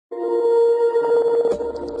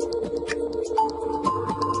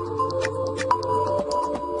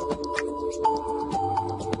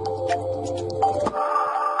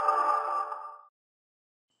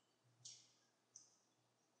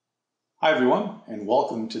everyone, and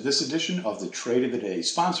welcome to this edition of the Trade of the Day,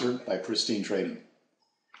 sponsored by Pristine Trading.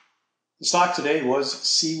 The stock today was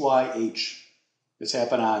CYH. This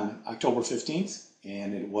happened on October 15th,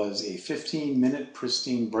 and it was a 15-minute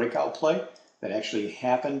Pristine breakout play that actually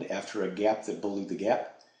happened after a gap that bullied the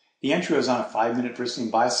gap. The entry was on a 5-minute Pristine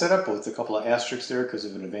buy setup with a couple of asterisks there because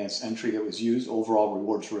of an advanced entry that was used. Overall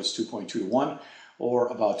reward to risk 2.2 to 1, or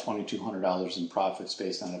about $2,200 in profits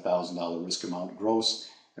based on a $1,000 risk amount gross.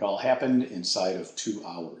 It all happened inside of 2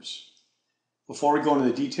 hours. Before we go into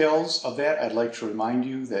the details of that, I'd like to remind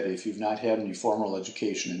you that if you've not had any formal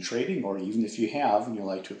education in trading, or even if you have and you'd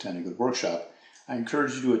like to attend a good workshop, I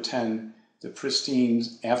encourage you to attend the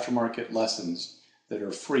Pristine's aftermarket lessons that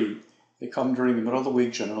are free. They come during the middle of the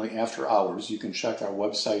week, generally after hours. You can check our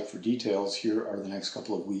website for details. Here are the next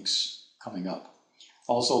couple of weeks coming up.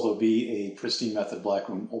 Also, there'll be a Pristine Method Black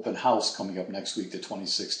Room open house coming up next week, the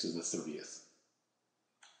 26th to the 30th.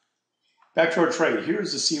 Back to our trade.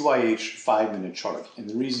 Here's the CYH 5-minute chart. And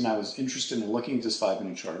the reason I was interested in looking at this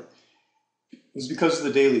 5-minute chart was because of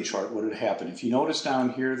the daily chart, what had happened. If you notice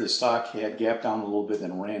down here, the stock had gapped down a little bit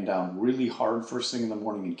and ran down really hard first thing in the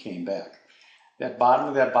morning and came back. That bottom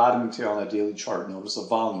of that bottoming tail on that daily chart, notice the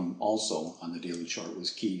volume also on the daily chart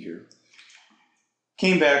was key here.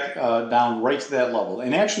 Came back down right to that level.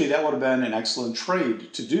 And actually that would have been an excellent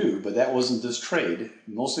trade to do, but that wasn't this trade,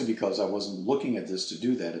 mostly because I wasn't looking at this to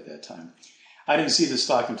do that at that time. I didn't see the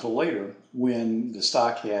stock until later when the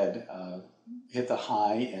stock had hit the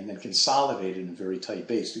high and then consolidated in a very tight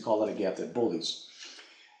base. We call that a gap that bullies.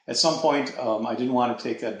 At some point, I didn't want to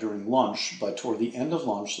take that during lunch, but toward the end of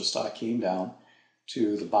lunch, the stock came down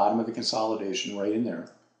to the bottom of the consolidation right in there.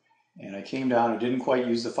 And I came down, I didn't quite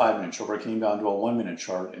use the 5-minute chart, I came down to a 1-minute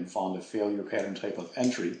chart and found a failure pattern type of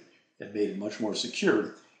entry that made it much more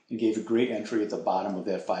secure and gave a great entry at the bottom of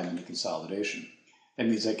that 5-minute consolidation. That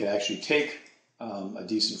means I could actually take a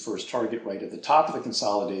decent first target right at the top of the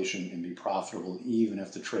consolidation and be profitable even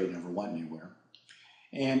if the trade never went anywhere.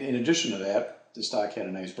 And in addition to that, the stock had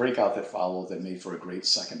a nice breakout that followed that made for a great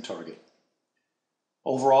second target.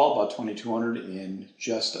 Overall, about $2,200 in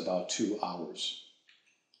just about 2 hours.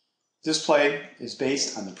 This play is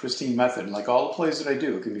based on the Pristine method, and like all the plays that I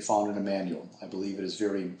do, it can be found in a manual. I believe it is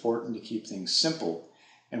very important to keep things simple,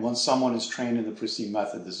 and when someone is trained in the Pristine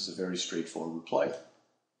method, this is a very straightforward play.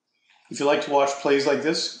 If you like to watch plays like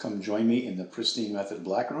this, come join me in the Pristine Method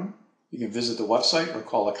Black Room. You can visit the website or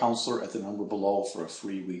call a counselor at the number below for a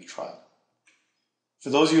free week trial. For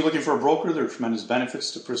those of you looking for a broker, there are tremendous benefits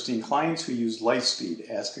to Pristine clients who use LightSpeed.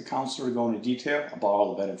 Ask a counselor to go into detail about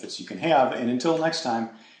all the benefits you can have, and until next time,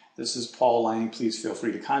 this is Paul Lang. Please feel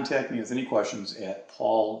free to contact me with any questions at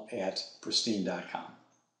paul@pristine.com.